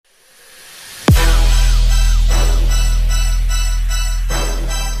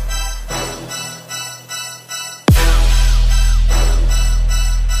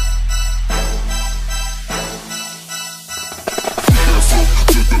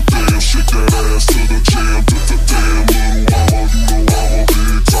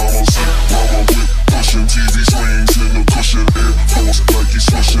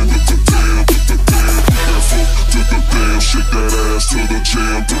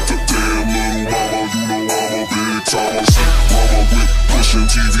Damn little mama, you know I'm a big time. Shit, mama whip pushing,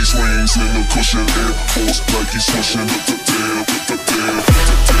 TV swings in the cushion, Air Force like he's swishing.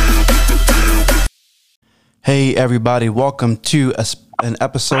 Hey everybody, welcome to an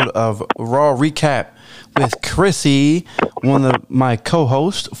episode of Raw Recap with Chrissy, one of my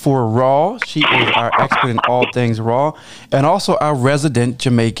co-hosts for Raw. She is our expert in all things Raw and also our resident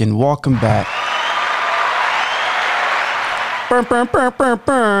Jamaican. Welcome back. Burr, burr, burr, burr,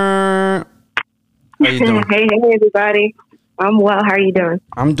 burr. How you doing? Hey everybody. I'm well. How are you doing?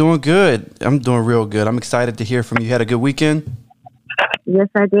 I'm doing good. I'm doing real good. I'm excited to hear from you. You had a good weekend? Yes,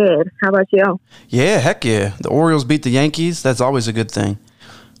 I did. How about you? Yeah, heck yeah. The Orioles beat the Yankees. That's always a good thing.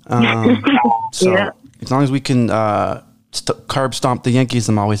 So Yeah. as long as we can curb stomp the Yankees,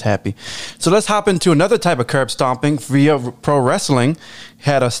 I'm always happy. So let's hop into another type of curb stomping via pro wrestling.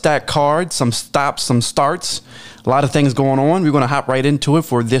 Had a stacked card, some stops, some starts, a lot of things going on. We're going to hop right into it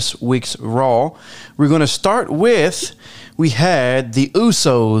for this week's Raw. We're going to start with, we had the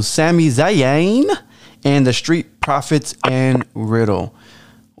Usos, Sami Zayn, and the Street Profits and Riddle.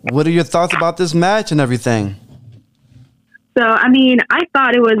 What are your thoughts about this match and everything? So, I mean, I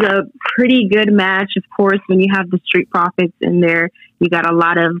thought it was a pretty good match. Of course, when you have the Street Profits in there, you got a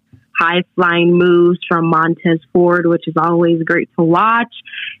lot of high-flying moves from Montez Ford, which is always great to watch.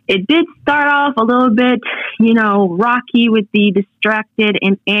 It did start off a little bit, rocky with the distracted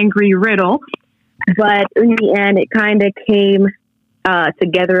and angry Riddle. But in the end, it kind of came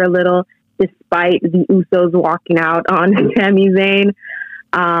together a little, despite the Usos walking out on Sami Zayn.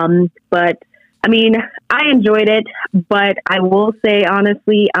 But I mean, I enjoyed it, but I will say,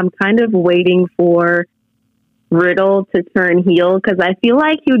 honestly, I'm kind of waiting for Riddle to turn heel because I feel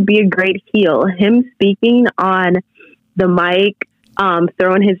like he would be a great heel. Him speaking on the mic,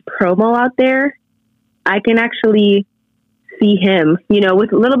 throwing his promo out there, I can actually see him,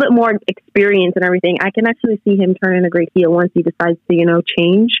 with a little bit more experience and everything. I can actually see him turning a great heel once he decides to,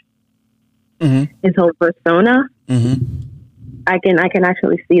 change his whole persona. I can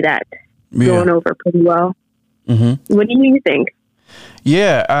actually see that going over pretty well. What do you think?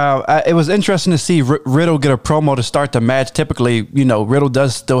 Yeah, it was interesting to see Riddle get a promo to start the match. Typically, Riddle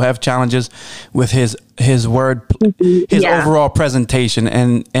does still have challenges with his word, his overall presentation,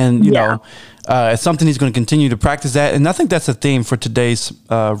 and it's something he's going to continue to practice that. And I think that's a theme for today's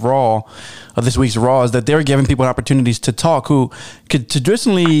Raw, of this week's Raw, is that they're giving people opportunities to talk who could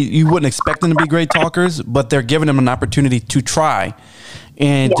traditionally, you wouldn't expect them to be great talkers, but they're giving them an opportunity to try.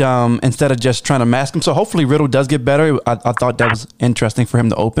 And instead of just trying to mask him. So hopefully Riddle does get better. I thought that was interesting for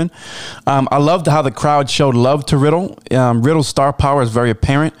him to open. I loved how the crowd showed love to Riddle. Riddle's star power is very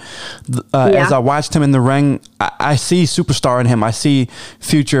apparent. As I watched him in the ring, I see superstar in him. I see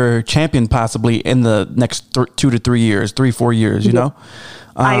future champion possibly in the next 2 to 3 years, 4 years,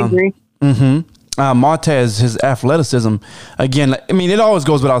 I agree. Montez, his athleticism, again, I mean, it always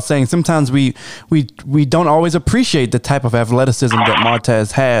goes without saying. Sometimes we don't always appreciate the type of athleticism that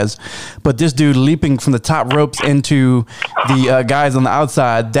Montez has, but this dude leaping from the top ropes into the guys on the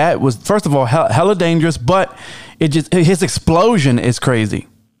outside, that was, first of all, hella dangerous, but his explosion is crazy.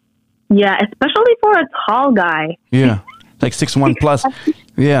 Yeah, especially for a tall guy. Yeah, like 6'1" plus.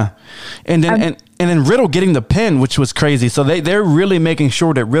 Yeah, and then Riddle getting the pin, which was crazy. So they're really making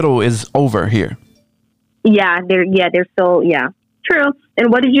sure that Riddle is over here. Yeah, they're still true.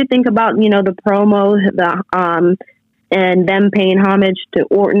 And what did you think about the promo, and them paying homage to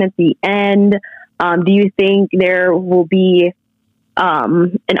Orton at the end? Do you think there will be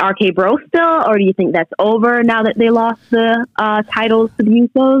an RK Bro still, or do you think that's over now that they lost the titles to the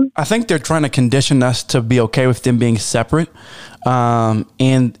Usos? I think they're trying to condition us to be okay with them being separate,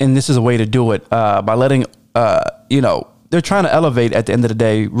 and this is a way to do it by letting they're trying to elevate at the end of the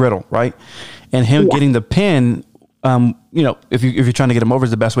day Riddle, right? And him getting the pin, if you're trying to get him over,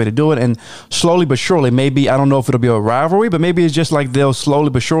 is the best way to do it. And slowly but surely, maybe, I don't know if it'll be a rivalry, but maybe it's just like they'll slowly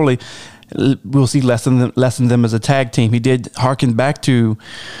but surely, we'll see lessen them as a tag team. He did harken back to,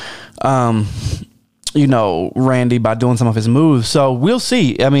 Randy by doing some of his moves. So we'll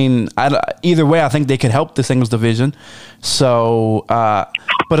see. I mean, either way, I think they could help the singles division. So,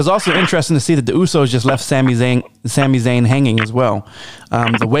 but it's also interesting to see that the Usos just left Sami Zayn hanging as well.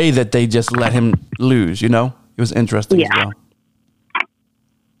 The way that they just let him lose, it was interesting as well.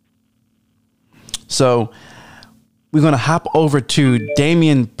 So we're going to hop over to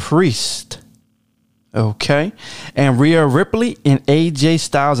Damian Priest. Okay. And Rhea Ripley and AJ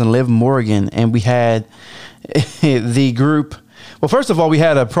Styles and Liv Morgan. And we had the group. Well, first of all, we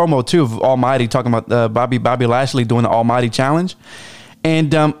had a promo too of Almighty talking about Bobby Lashley doing the Almighty Challenge.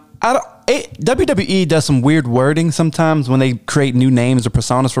 And WWE does some weird wording sometimes when they create new names or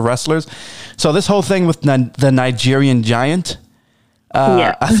personas for wrestlers. So this whole thing with the Nigerian Giant,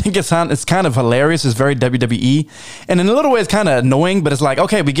 I think it's kind of hilarious. It's very WWE, and in a little way, it's kind of annoying. But it's like,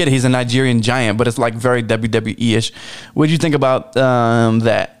 okay, we get it. He's a Nigerian Giant, but it's like very WWE-ish. What do you think about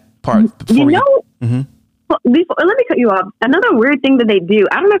that part? Well, let me cut you off. Another weird thing that they do,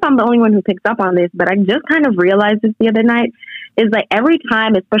 I don't know if I'm the only one who picks up on this, but I just kind of realized this the other night, is like every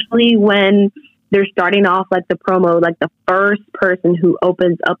time, especially when they're starting off like the promo, like the first person who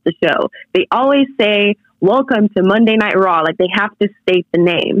opens up the show, they always say, "Welcome to Monday Night Raw." Like they have to state the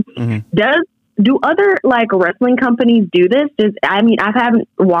name. Do other like wrestling companies do this? I haven't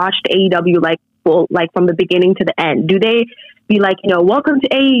watched AEW like full, like from the beginning to the end. Do they be like, welcome to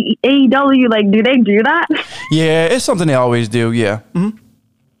AEW? Like, do they do that? Yeah, it's something they always do. Yeah.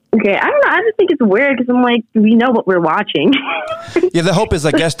 Okay, I don't know. I just think it's weird because I'm like, we know what we're watching. Yeah, the hope is,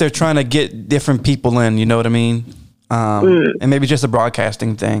 I guess, they're trying to get different people in. You know what I mean? And maybe just a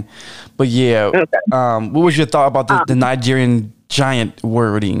broadcasting thing. But yeah, what was your thought about the Nigerian Giant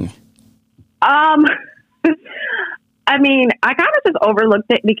wording? I mean, I kind of just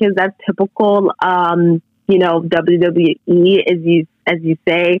overlooked it because that's typical. WWE, as you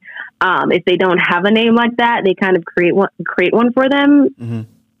say, if they don't have a name like that, they kind of create one for them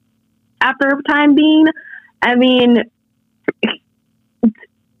after a time being. I mean,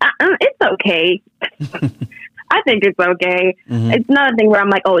 it's okay. I think it's okay. It's not a thing where I'm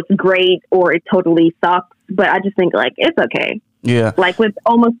like, oh, it's great or it totally sucks. But I just think like it's okay. Yeah. Like with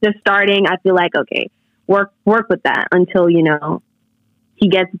almost just starting, I feel like okay, work with that until he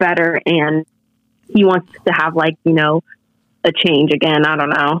gets better and he wants to have like a change again. I don't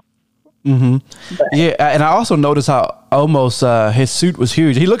know. Yeah, and I also noticed how almost his suit was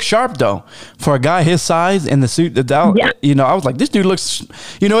huge. He looked sharp though for a guy his size in the suit. I was like, this dude looks.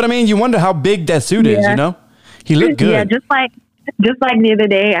 You know what I mean? You wonder how big that suit is. He looked good. Yeah, just like the other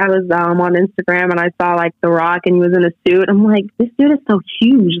day, I was on Instagram and I saw like The Rock and he was in a suit. I'm like, this dude is so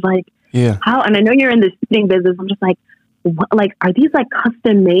huge. Like, how? And I know you're in the suiting business. I'm just like, what? Like, are these like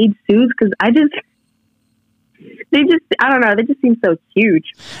custom made suits? Because I don't know. They just seem so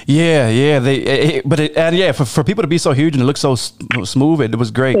huge. Yeah. For people to be so huge and it looks so smooth, it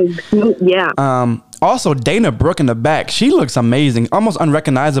was great. Yeah. Also, Dana Brooke in the back, she looks amazing, almost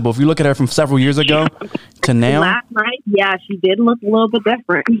unrecognizable. If you look at her from several years ago to now. Last night, yeah, she did look a little bit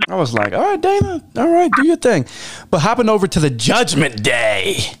different. I was like, all right, Dana, all right, do your thing. But hopping over to the Judgment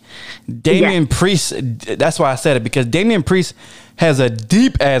Day, Damian Priest, that's why I said it, because Damian Priest has a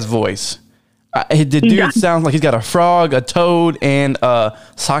deep-ass voice. The dude sounds like he's got a frog, a toad, and a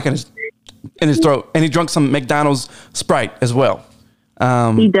sock in his throat. And he drank some McDonald's Sprite as well.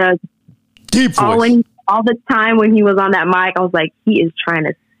 He does. Deep voice. All the time when he was on that mic, I was like, he is trying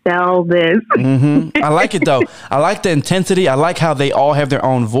to sell this. I like it, though. I like the intensity. I like how they all have their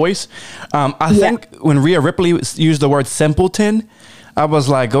own voice. I think when Rhea Ripley used the word simpleton, I was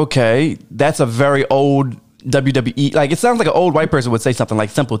like, okay, that's a very old WWE. Like, it sounds like an old white person would say something like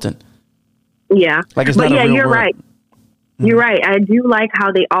simpleton. Yeah. Like it's not a real you're word. right. You're right. I do like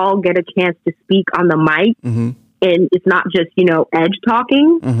how they all get a chance to speak on the mic and it's not just, Edge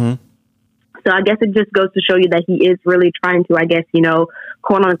talking. So I guess it just goes to show you that he is really trying to, I guess,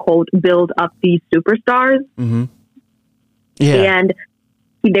 quote unquote, build up these superstars. Yeah. And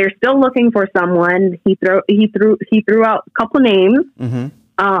they're still looking for someone. He threw out a couple names.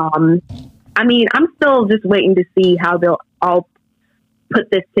 I mean, I'm still just waiting to see how they'll all put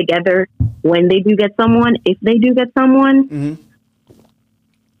this together when they do get someone, if they do get someone.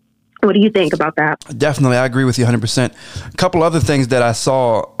 What do you think about that? Definitely. I agree with you 100%. A couple other things that I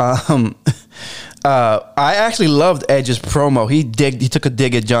saw. I actually loved Edge's promo. He took a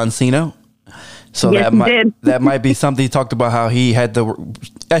dig at John Cena. So yes, that might be something. He talked about how he had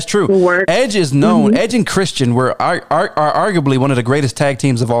that's true. Edge is known. Edge and Christian are arguably one of the greatest tag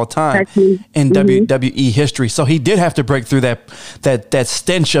teams of all time in WWE history. So he did have to break through that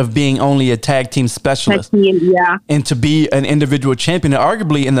stench of being only a tag team specialist, and to be an individual champion. And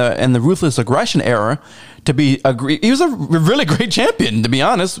arguably in the Ruthless Aggression era, he was a really great champion, to be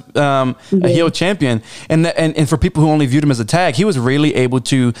honest, a heel champion. And for people who only viewed him as a tag, he was really able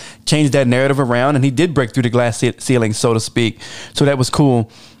to change that narrative around, and he did break through the glass ceiling, so to speak. So that was cool.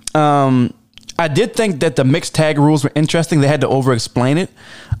 I did think that the mixed tag rules were interesting. They had to over-explain it.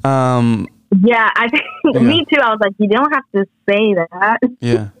 I think me too. I was like, you don't have to say that.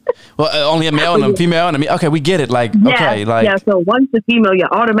 Yeah. Well, only a male and a female. And okay, we get it. Like, okay, like So once the female,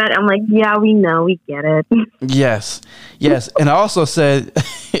 you're automatic. I'm like, yeah, we know, we get it. Yes. And I also said,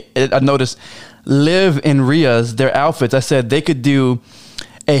 I noticed Liv and Rhea's their outfits. I said they could do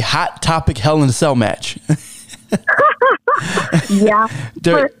a hot topic Hell in a Cell match. Yeah,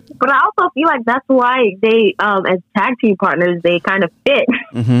 but I also feel like that's why they, as tag team partners, they kind of fit.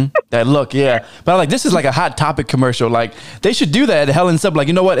 That look, yeah. But I'm like, this is like a Hot Topic commercial. Like, they should do that at Hell in a Cell. Like,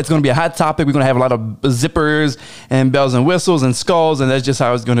 you know what? It's going to be a hot topic. We're going to have a lot of zippers and bells and whistles and skulls, and that's just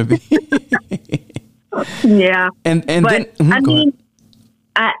how it's going to be. Yeah, and but, then I mean,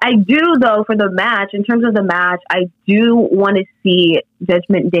 I do though for the match. In terms of the match, I do want to see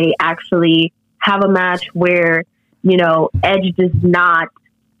Judgment Day actually have a match where, you know, Edge does not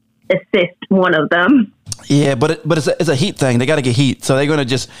assist one of them. Yeah, but it's a heat thing. They got to get heat, so they're gonna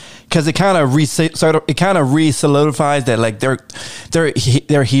just because it kind of re-solidifies that like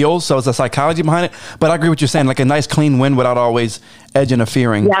they're heels, so it's a psychology behind it. But I agree with you saying, like a nice clean win without always Edge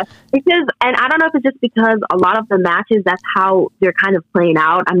interfering. Yes, because and I don't know if it's just because a lot of the matches that's how they're kind of playing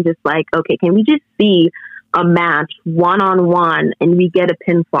out. I'm just like, okay, can we just see a match one-on-one and we get a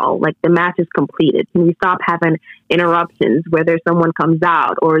pinfall? Like the match is completed. Can we stop having interruptions, whether someone comes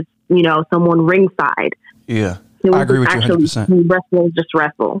out or, you know, someone ringside? Yeah, I agree with you 100%. Wrestlers just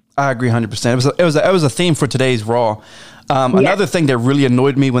wrestle. I agree 100%. It was a theme for today's Raw. Another thing that really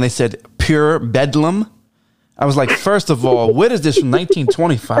annoyed me when they said pure bedlam. I was like, first of all, what is this from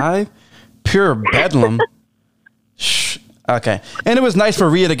 1925? Pure bedlam. Shh. Okay, and it was nice for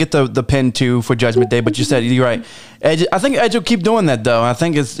Rhea to get the pin too for Judgment Day, but you said you're right. Edge, I think Edge will keep doing that though. I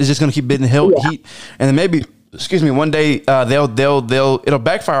think it's just going to keep bidding heat, and then maybe, one day it'll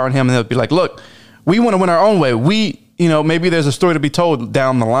backfire on him, and they'll be like, look, we want to win our own way. Maybe there's a story to be told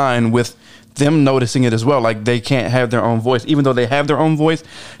down the line with them noticing it as well. Like they can't have their own voice, even though they have their own voice.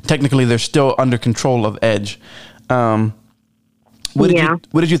 Technically, they're still under control of Edge. What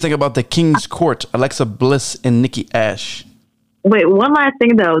did you think about the King's Court, Alexa Bliss and Nikki Ash? Wait, one last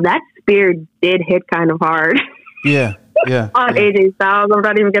thing though. That spear did hit kind of hard. Yeah. On AJ Styles, I'm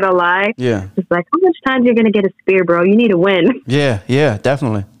not even gonna lie. Yeah. It's like, how much time you're gonna get a spear, bro? You need to win. Yeah,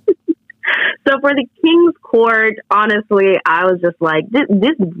 definitely. So for the King's Court, honestly, I was just like, this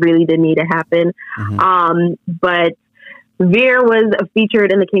really didn't need to happen. But Veer was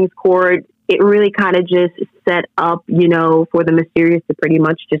featured in the King's Court. It really kind of just set up, you know, for the Mysterious to pretty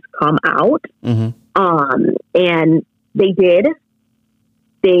much just come out. And they did.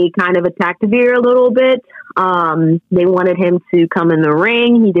 They kind of attacked Veer a little bit. They wanted him to come in the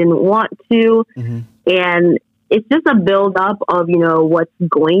ring. He didn't want to. And it's just a build up of, you know, what's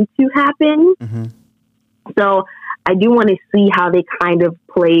going to happen. So I do want to see how they kind of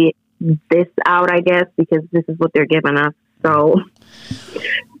play this out, I guess, because this is what they're giving us. So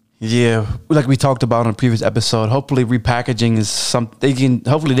yeah, like we talked about on a previous episode, hopefully repackaging is something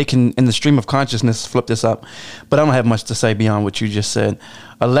hopefully they can in the stream of consciousness flip this up. But I don't have much to say beyond what you just said.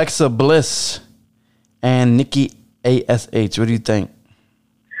 Alexa Bliss and Nikki ASH. What do you think?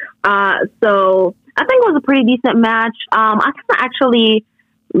 So I think it was a pretty decent match. I kind of actually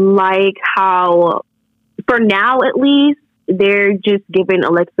like how, for now at least, they're just giving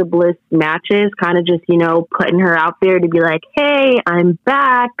Alexa Bliss matches, kind of just, you know, putting her out there to be like, hey, I'm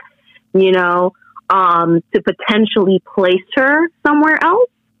back, you know, to potentially place her somewhere else.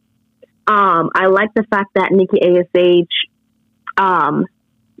 I like the fact that Nikki ASH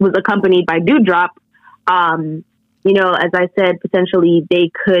was accompanied by Doudrop. You know, as I said, potentially they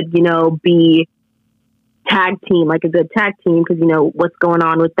could, you know, be tag team, like a good tag team, because, you know, what's going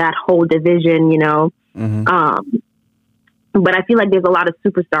on with that whole division, you know. But I feel like there's a lot of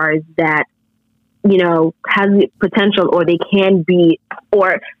superstars that, you know, has the potential, or they can be,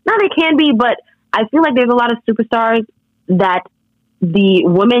 or not they can be, but I feel like there's a lot of superstars that the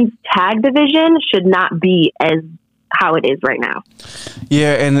women's tag division should not be as how it is right now.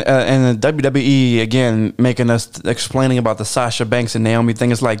 Yeah, and the WWE again making us explaining about the Sasha Banks and Naomi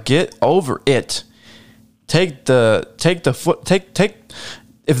thing. It's like, get over it. Take if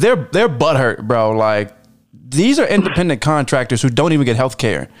they're butthurt, bro, like these are independent contractors who don't even get health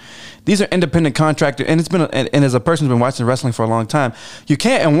care. These are independent contractors, and and as a person who's been watching wrestling for a long time, you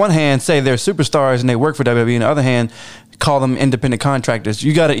can't on one hand say they're superstars and they work for WWE, and the other hand call them independent contractors.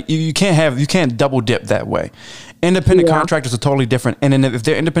 You can't double dip that way. Independent contractors are totally different, and then if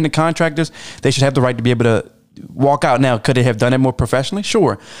they're independent contractors, they should have the right to be able to walk out. Now, could they have done it more professionally?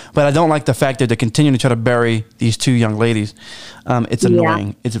 Sure, but I don't like the fact that they're continuing to try to bury these two young ladies. It's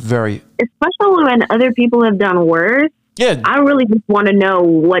annoying. It's very, especially when other people have done worse. Yeah, I really just want to know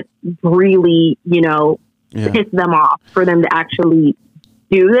what really, you know, pissed them off for them to actually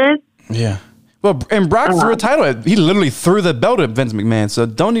do this. Yeah. Well, and Brock threw a title. He literally threw the belt at Vince McMahon. So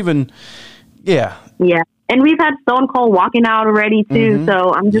don't even. Yeah. Yeah, and we've had Stone Cold walking out already too.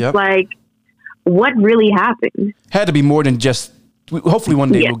 So I'm just like, what really happened? Had to be more than just hopefully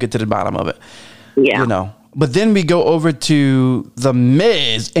one day we'll get to the bottom of it. Yeah. You know. But then we go over to The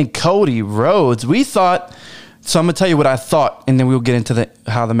Miz and Cody Rhodes. We thought, so I'm going to tell you what I thought, and then we'll get into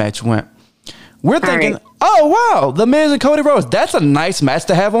how the match went. We're thinking, oh, wow, The Miz and Cody Rhodes. That's a nice match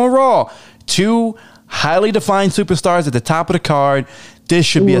to have on Raw. Two highly defined superstars at the top of the card. This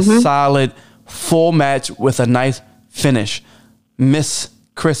should be a solid, full match with a nice finish. Miss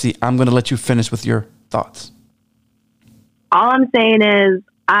Chrissy, I'm going to let you finish with your thoughts. All I'm saying is,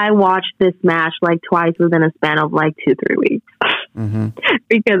 I watched this match like twice within a span of like 2-3 weeks.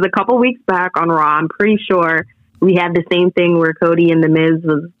 Because a couple weeks back on Raw, I'm pretty sure we had the same thing where Cody and The Miz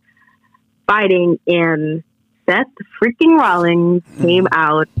was fighting, and Seth freaking Rollins came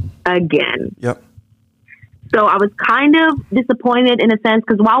out again. Yep. So I was kind of disappointed in a sense,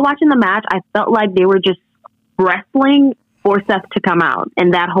 because while watching the match, I felt like they were just wrestling for Seth to come out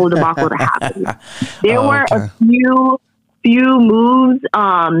and that whole debacle to happen. There were a few moves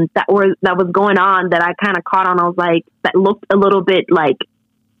that was going on that I kind of caught on. I was like, that looked a little bit like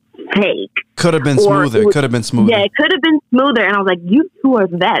fake. Could have been smoother. Could have been smoother. Yeah, it could have been smoother. And I was like, you two are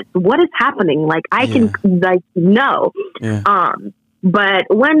vets. What is happening? Like, I can like no. Yeah. But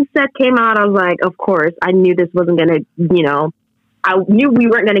when Seth came out, I was like, of course, I knew this wasn't gonna, you know, I knew we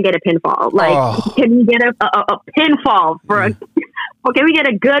weren't gonna get a pinfall. Like, can we get a pinfall for a? Well, can we get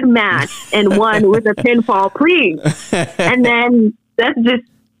a good match and one with a pinfall, please? And then Seth just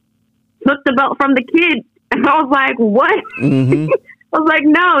took the belt from the kid. And I was like, what? I was like,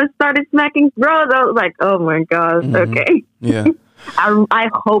 no, it started smacking throats. I was like, oh my gosh, okay. Yeah. I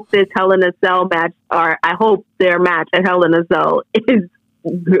hope this Hell in a Cell match, or I hope their match at Hell in a Cell is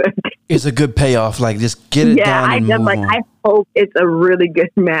good. It's a good payoff. Like, just get it done. I hope it's a really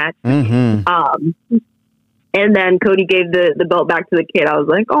good match. And then Cody gave the belt back to the kid. I was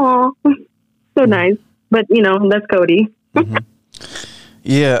like, oh, so nice. But, you know, that's Cody.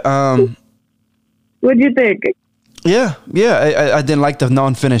 Yeah. What'd you think? Yeah. I didn't like the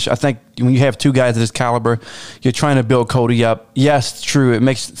non-finish. I think when you have two guys of this caliber, you're trying to build Cody up. Yes, it's true.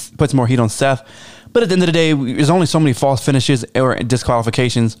 It puts more heat on Seth. But at the end of the day, there's only so many false finishes or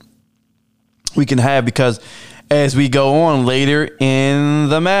disqualifications we can have, because as we go on later in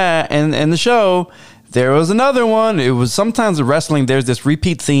the show, there was another one. It was sometimes in wrestling, there's this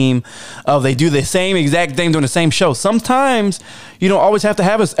repeat theme of they do the same exact thing during the same show. Sometimes you don't always have to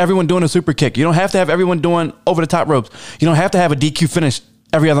have everyone doing a super kick. You don't have to have everyone doing over the top ropes. You don't have to have a DQ finish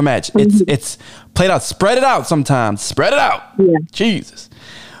every other match. It's played out. Spread it out sometimes. Spread it out. Yeah. Jesus.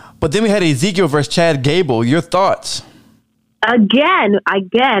 But then we had Ezekiel versus Chad Gable. Your thoughts? Again,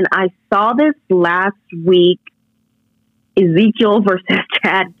 I saw this last week. Ezekiel versus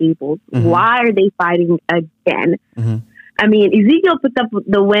Chad Gable. Why are they fighting again? I mean, Ezekiel picked up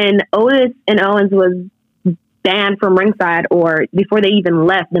the win. Otis and Owens was banned from ringside, or before they even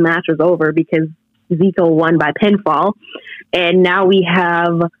left, the match was over because Ezekiel won by pinfall. And now we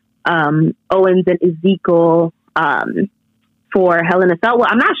have Owens and Ezekiel for Hell in a Cell. Well,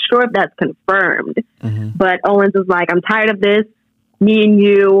 I'm not sure if that's confirmed, but Owens is like, I'm tired of this. Me and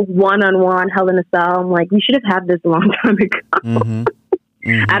you, one-on-one, Hell in a Cell. I'm like, we should have had this a long time ago.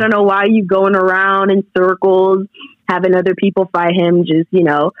 I don't know why you going around in circles, having other people fight him. Just, you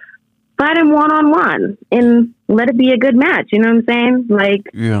know, fight him one-on-one and let it be a good match. You know what I'm saying? Like,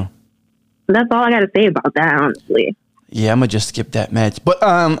 yeah, that's all I got to say about that, honestly. Yeah, I'm going to just skip that match. But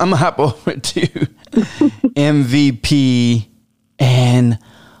I'm going to hop over to MVP and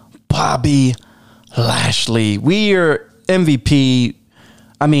Bobby Lashley. We are MVP.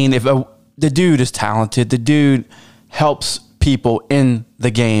 I mean, if the dude is talented, the dude helps people in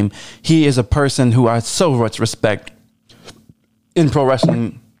the game. He is a person who I so much respect in pro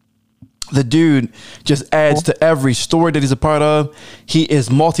wrestling. The dude just adds to every story that he's a part of. He is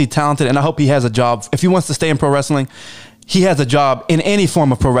multi-talented, and I hope he has a job. If he wants to stay in pro wrestling, he has a job in any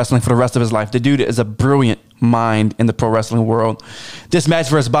form of pro wrestling for the rest of his life. The dude is a brilliant mind in the pro wrestling world. This match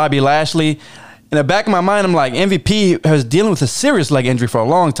versus Bobby Lashley, in the back of my mind, I'm like, MVP was dealing with a serious leg injury for a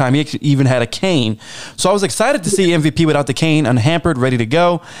long time. He even had a cane. So I was excited to see MVP without the cane, unhampered, ready to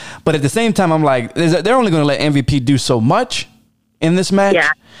go. But at the same time, I'm like, they're only going to let MVP do so much in this match.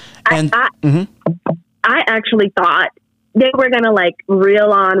 Yeah. I actually thought they were going to like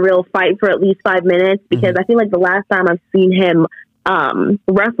real fight for at least 5 minutes, because I feel like the last time I've seen him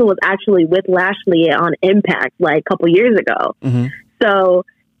wrestle was actually with Lashley on Impact like a couple years ago. So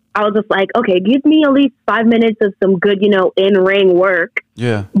I was just like, okay, give me at least 5 minutes of some good, you know, in-ring work.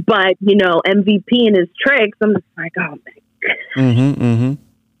 Yeah. But, you know, MVP and his tricks, I'm just like, oh, man.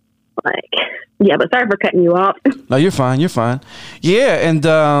 Like, yeah, but sorry for cutting you off. No, you're fine. You're fine. Yeah,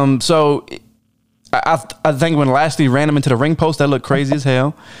 and so I think when Lashley ran him into the ring post, that looked crazy as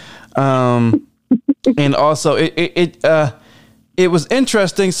hell. And also it was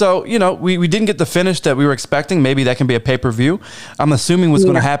interesting. So, you know, we didn't get the finish that we were expecting. Maybe that can be a pay-per-view. I'm assuming what's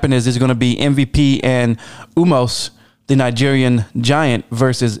going to happen is there's going to be MVP and Umos, the Nigerian giant,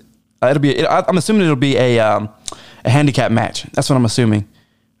 versus I'm assuming it'll be a handicap match. That's what I'm assuming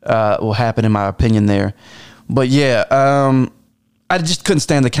will happen, in my opinion there. But yeah, I just couldn't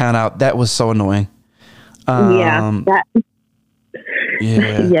stand the count out. That was so annoying. Yeah,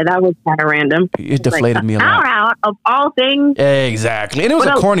 that was kind of random. It deflated me a lot. Out of all things. Exactly. And it was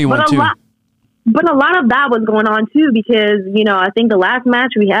a corny one, too. But a lot of that was going on, too, because, you know, I think the last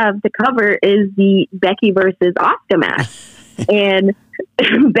match we have to cover is the Becky versus Asuka match. And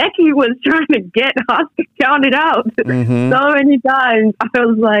Becky was trying to get Asuka counted out so many times. I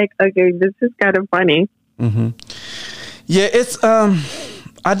was like, okay, this is kind of funny. Yeah, it's...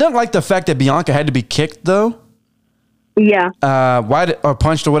 I don't like the fact that Bianca had to be kicked, though. Yeah. Or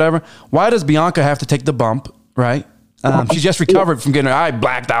punched or whatever. Why does Bianca have to take the bump, right? She just recovered from getting her eye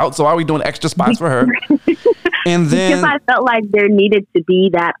blacked out, so why are we doing extra spots for her? And then... Because I felt like there needed to be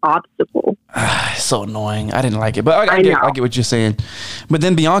that obstacle. It's so annoying. I didn't like it, but I get what you're saying. But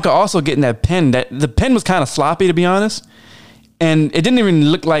then Bianca also getting that pin. The pin was kind of sloppy, to be honest. And it didn't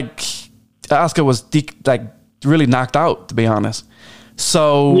even look like Asuka was really knocked out, to be honest.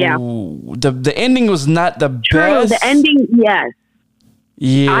 So the ending was not the best. The ending, yes.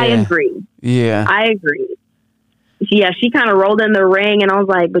 Yeah. I agree. Yeah. I agree. Yeah, she kind of rolled in the ring, and I was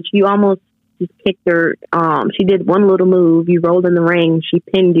like, but you almost just kicked her. She did one little move. You rolled in the ring. She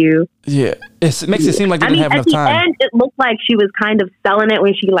pinned you. Yeah. It makes it seem like they didn't have enough time. At the end, it looked like she was kind of selling it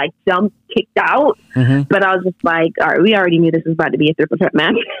when she jumped, kicked out. But I was just like, all right, we already knew this was about to be a triple threat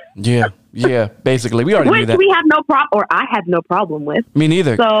match. Yeah, basically. We already knew that. We have no problem, or I have no problem with. Me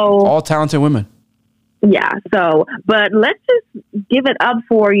neither. So, all talented women. Yeah, but let's just give it up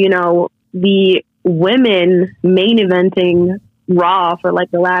for, you know, the women main eventing Raw for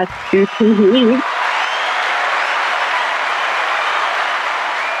the last 2 weeks.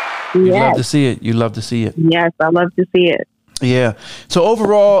 You love to see it. You love to see it. Yes, I love to see it. Yeah. So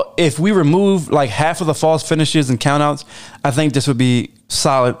overall, if we remove half of the false finishes and countouts, I think this would be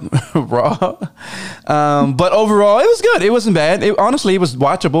solid Raw. But overall, it was good. It wasn't bad. Honestly, it was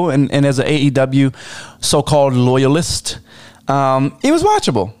watchable. And as an AEW so-called loyalist, it was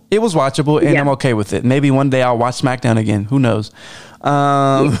watchable. It was watchable, and I'm okay with it. Maybe one day I'll watch SmackDown again. Who knows?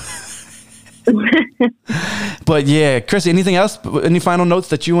 But yeah, Chrissy, anything else? Any final notes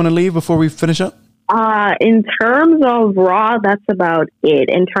that you want to leave before we finish up? In terms of Raw, that's about it.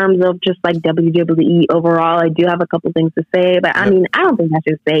 In terms of just WWE overall, I do have a couple things to say, but I mean, I don't think I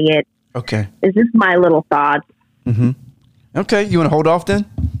should say it. Okay. It's just my little thoughts. Okay, you want to hold off then?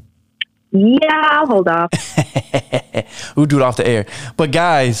 Yeah, I'll hold off. We'll do it off the air. But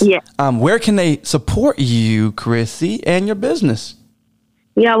guys, where can they support you, Chrissy, and your business?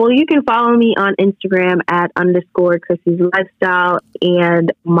 Yeah, well, you can follow me on Instagram at _Chrissy's Lifestyle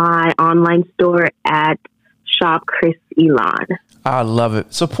and my online store at Shop Chris Elon. I love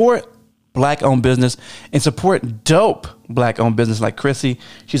it. Support Black-owned business and support dope Black-owned business like Chrissy.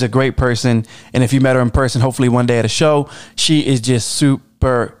 She's a great person. And if you met her in person, hopefully one day at a show, she is just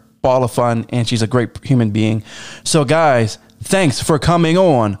super ball of fun and she's a great human being. So guys, thanks for coming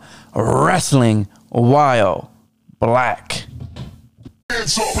on Wrestling While Black.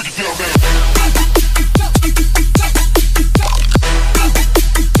 Hands up, put your man.